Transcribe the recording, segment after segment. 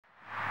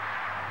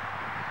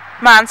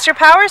Monster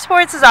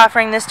Powersports is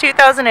offering this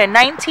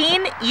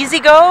 2019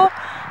 E-Z-Go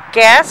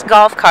gas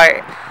golf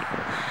cart.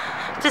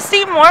 To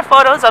see more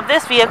photos of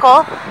this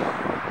vehicle,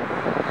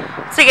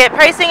 to get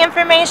pricing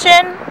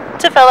information,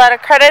 to fill out a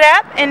credit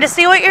app, and to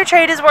see what your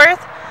trade is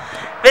worth,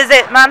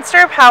 visit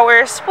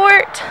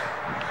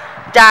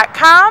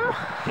monsterpowersport.com.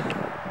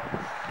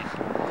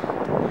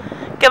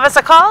 Give us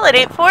a call at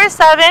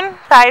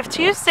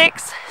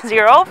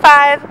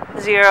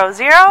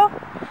 847-526-0500.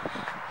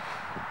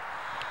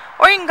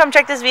 Or you can come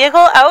check this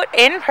vehicle out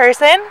in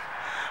person.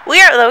 We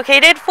are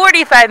located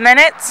 45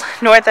 minutes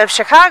north of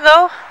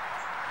Chicago,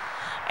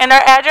 and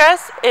our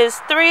address is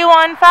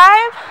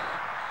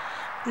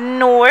 315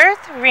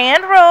 North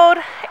Rand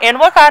Road in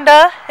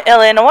Wauconda,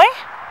 Illinois.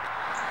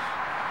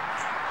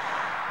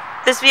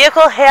 This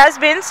vehicle has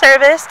been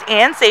serviced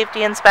and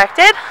safety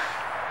inspected.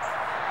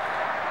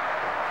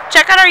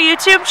 Check out our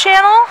YouTube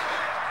channel,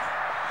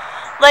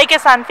 like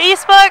us on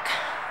Facebook,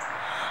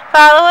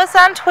 follow us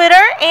on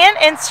Twitter and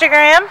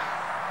Instagram.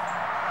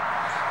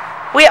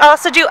 We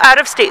also do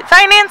out-of-state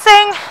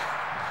financing,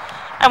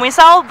 and we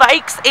sell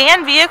bikes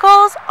and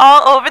vehicles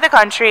all over the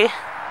country.